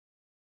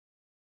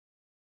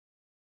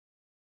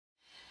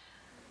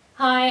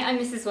Hi, I'm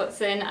Mrs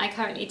Watson. I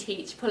currently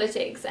teach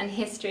politics and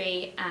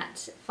history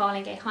at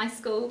Farlingay High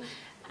School,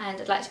 and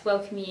I'd like to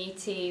welcome you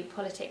to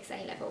Politics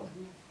A-Level.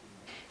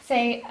 So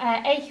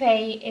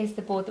AQA is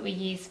the board that we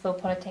use for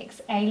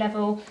Politics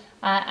A-Level,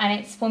 and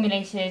it's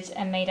formulated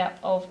and made up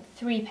of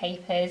 3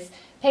 papers.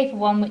 Paper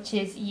 1, which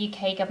is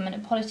UK Government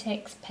and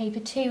Politics, Paper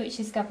 2, which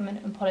is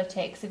Government and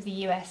Politics of the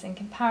US and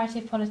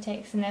Comparative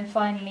Politics, and then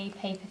finally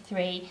Paper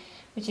 3,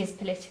 which is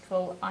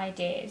Political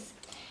Ideas.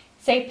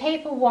 So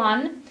Paper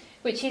 1,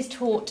 which is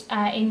taught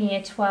in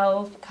Year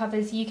 12,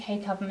 covers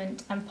UK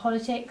government and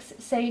politics.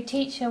 So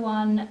Teacher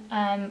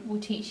 1 will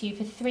teach you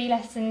for 3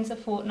 lessons a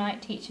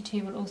fortnight, Teacher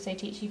 2 will also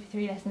teach you for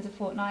 3 lessons a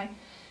fortnight.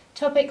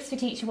 Topics for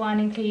Teacher 1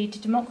 include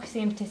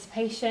democracy and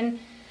participation,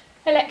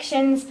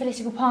 elections,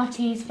 political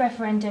parties,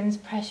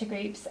 referendums, pressure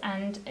groups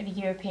and the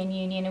European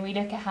Union, and we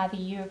look at how the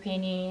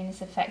European Union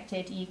has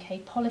affected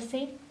UK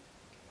policy.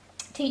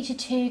 Teacher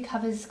 2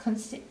 covers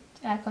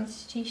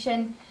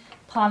constitution,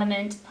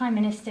 Parliament, Prime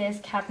Ministers,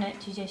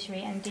 Cabinet,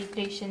 Judiciary and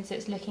devolution, so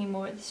it's looking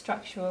more at the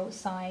structural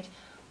side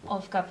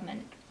of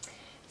government.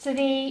 So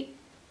the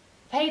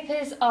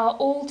papers are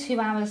all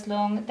 2 hours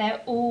long,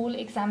 they're all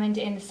examined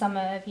in the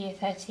summer of Year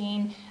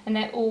 13 and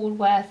they're all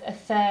worth a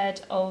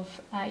third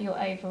of your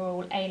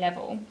overall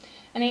A-level.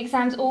 And the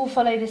exams all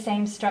follow the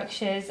same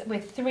structures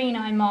with 3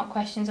 9-mark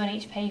questions on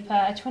each paper,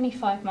 a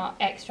 25-mark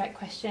extract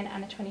question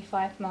and a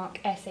 25-mark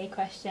essay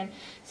question.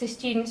 So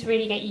students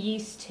really get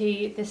used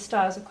to the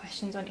styles of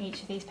questions on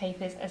each of these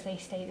papers as they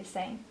stay the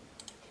same.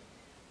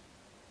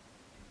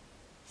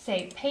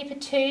 So paper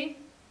 2,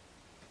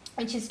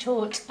 which is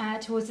taught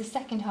towards the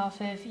second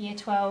half of Year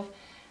 12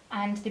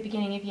 and the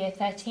beginning of Year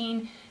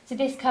 13. So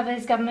this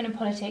covers government and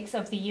politics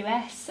of the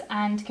US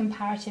and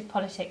comparative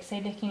politics, so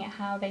looking at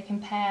how they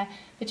compare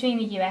between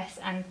the US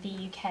and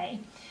the UK.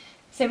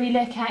 So we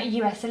look at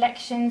US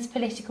elections,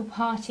 political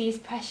parties,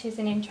 pressures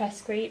and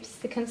interest groups,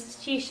 the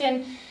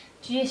Constitution,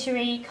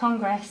 Judiciary,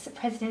 Congress,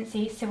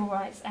 Presidency, civil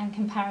rights and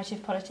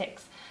comparative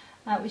politics,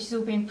 which has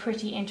all been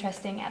pretty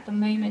interesting at the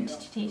moment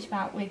to teach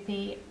about with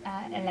the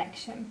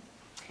election.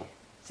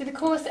 So the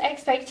course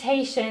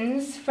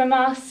expectations from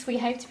us, we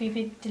hope to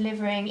be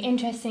delivering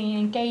interesting and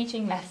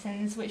engaging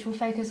lessons which will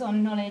focus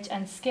on knowledge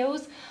and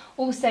skills,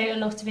 also a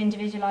lot of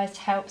individualised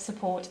help,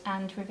 support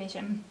and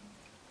revision.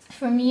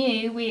 From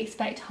you, we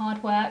expect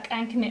hard work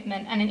and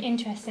commitment and an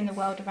interest in the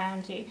world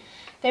around you.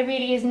 There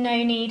really is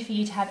no need for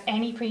you to have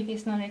any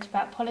previous knowledge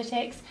about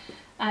politics,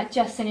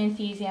 just an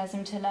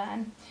enthusiasm to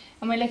learn.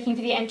 And we're looking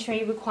for the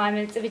entry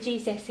requirements of a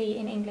GCSE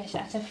in English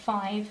at a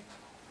 5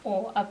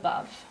 or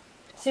above.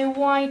 So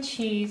why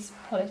choose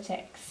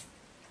politics?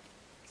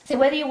 So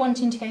whether you're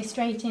wanting to go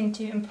straight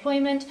into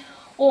employment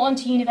or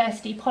onto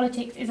university,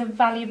 politics is a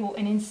valuable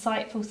and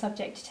insightful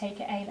subject to take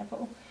at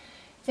A-level.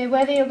 So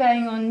whether you're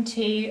going on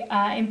to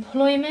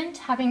employment,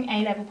 having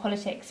A-level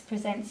politics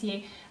presents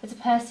you as a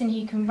person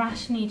who can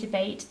rationally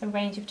debate a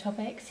range of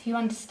topics, who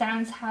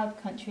understands how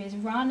the country is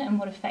run and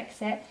what affects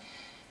it.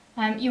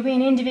 You'll be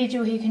an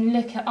individual who can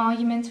look at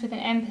arguments with an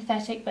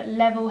empathetic but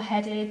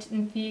level-headed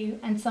view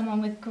and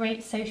someone with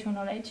great social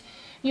knowledge.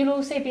 You'll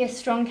also be a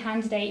strong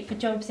candidate for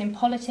jobs in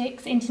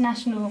politics,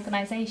 international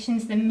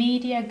organisations, the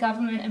media,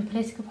 government and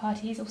political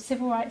parties or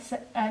civil rights,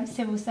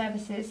 civil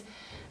services,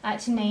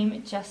 to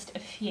name just a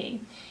few.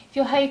 If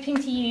you're hoping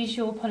to use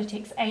your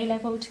politics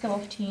A-level to go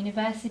off to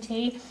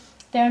university,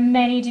 there are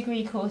many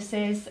degree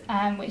courses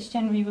which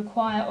generally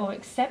require or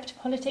accept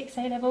politics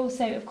A-level,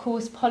 so of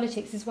course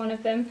politics is one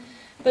of them,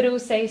 but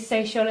also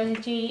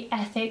sociology,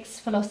 ethics,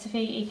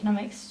 philosophy,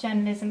 economics,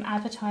 journalism,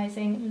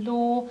 advertising,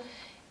 law,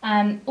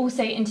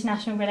 also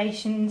international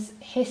relations,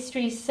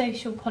 history,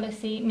 social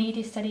policy,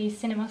 media studies,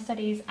 cinema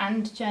studies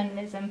and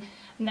journalism,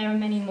 and there are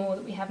many more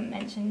that we haven't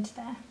mentioned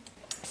there.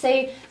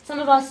 So some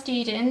of our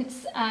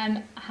students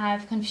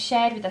have kind of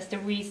shared with us the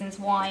reasons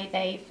why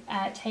they've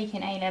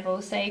taken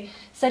A-level. So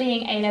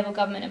studying A-level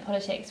government and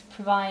politics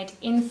provide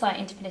insight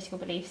into political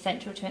belief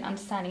central to an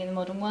understanding of the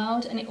modern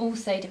world, and it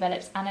also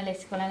develops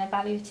analytical and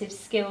evaluative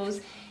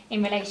skills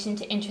in relation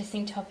to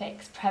interesting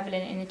topics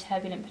prevalent in the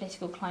turbulent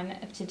political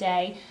climate of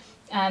today.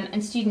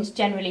 And students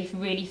generally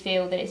really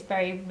feel that it's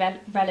very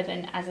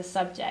relevant as a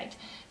subject.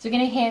 So we're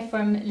going to hear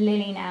from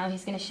Lily now,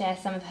 who's going to share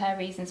some of her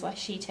reasons why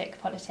she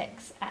took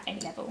politics at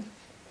A-level.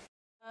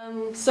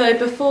 So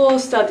before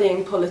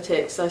studying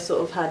politics, I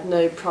sort of had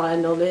no prior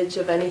knowledge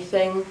of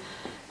anything,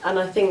 and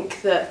I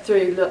think that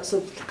through lots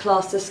of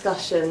class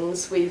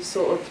discussions, we've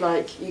sort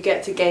of you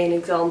get to gain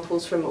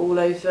examples from all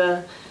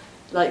over,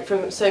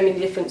 from so many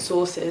different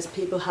sources.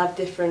 People have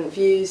different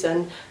views,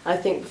 and I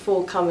think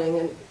before coming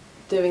and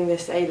doing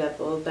this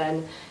A-level,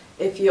 then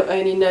if you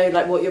only know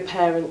what your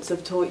parents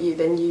have taught you,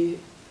 then you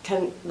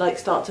can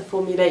start to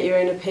formulate your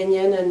own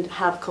opinion and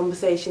have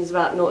conversations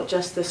about not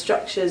just the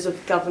structures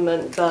of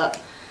government but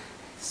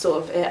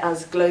sort of it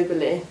as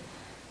globally,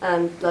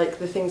 and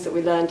the things that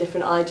we learn,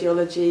 different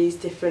ideologies,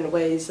 different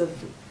ways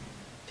of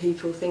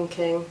people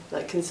thinking,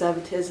 like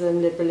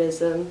conservatism,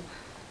 liberalism,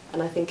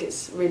 and I think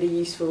it's a really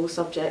useful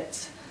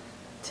subject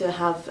to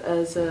have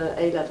as a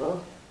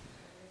A-level.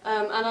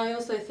 And I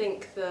also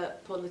think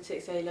that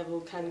politics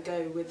A-level can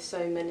go with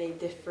so many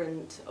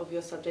different of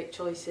your subject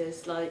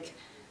choices. Like,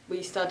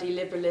 we study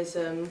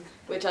liberalism,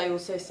 which I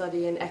also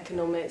study in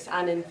economics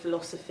and in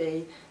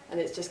philosophy, and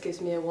it just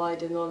gives me a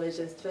wider knowledge,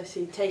 and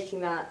especially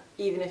taking that,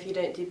 even if you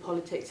don't do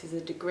politics as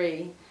a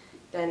degree,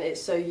 then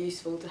it's so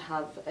useful to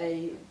have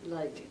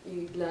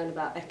you learn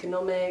about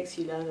economics,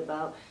 you learn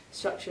about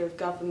structure of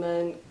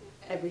government,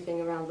 everything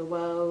around the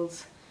world.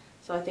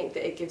 So I think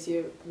that it gives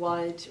you a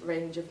wide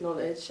range of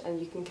knowledge, and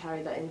you can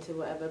carry that into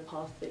whatever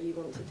path that you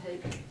want to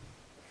take.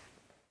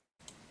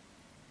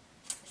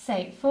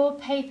 So for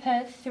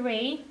paper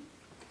 3,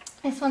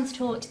 this one's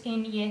taught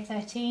in year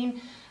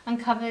 13 and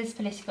covers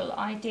political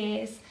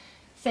ideas.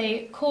 So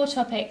core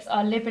topics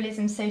are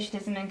liberalism,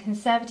 socialism and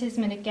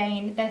conservatism, and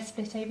again they're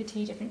split over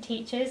 2 different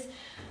teachers.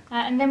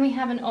 And then we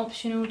have an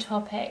optional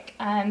topic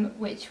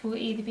which will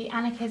either be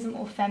anarchism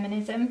or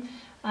feminism,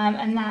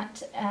 and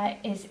that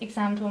is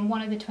examined on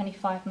one of the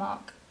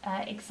 25-mark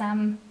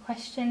exam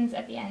questions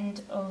at the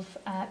end of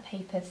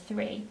paper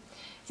 3.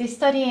 So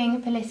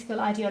studying political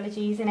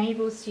ideologies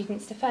enables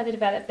students to further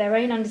develop their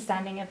own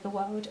understanding of the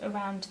world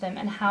around them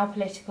and how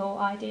political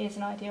ideas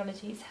and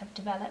ideologies have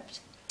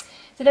developed.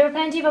 So there are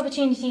plenty of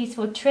opportunities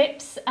for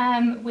trips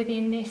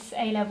within this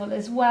A-level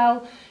as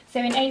well.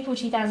 So in April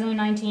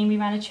 2019 we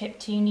ran a trip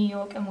to New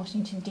York and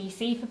Washington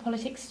DC for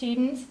politics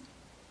students,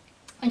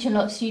 which a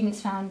lot of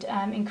students found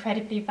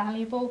incredibly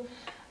valuable.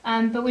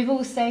 But we've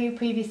also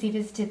previously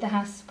visited the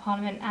House of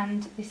Parliament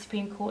and the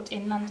Supreme Court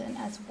in London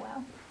as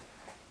well.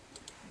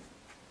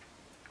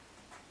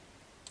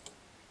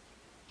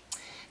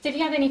 So if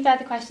you have any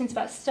further questions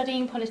about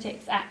studying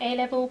politics at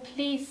A-level,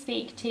 please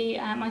speak to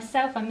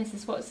myself, I'm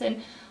Mrs.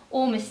 Watson,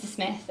 or Mr.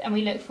 Smith, and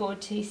we look forward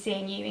to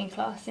seeing you in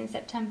class in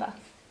September.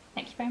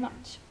 Thank you very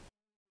much.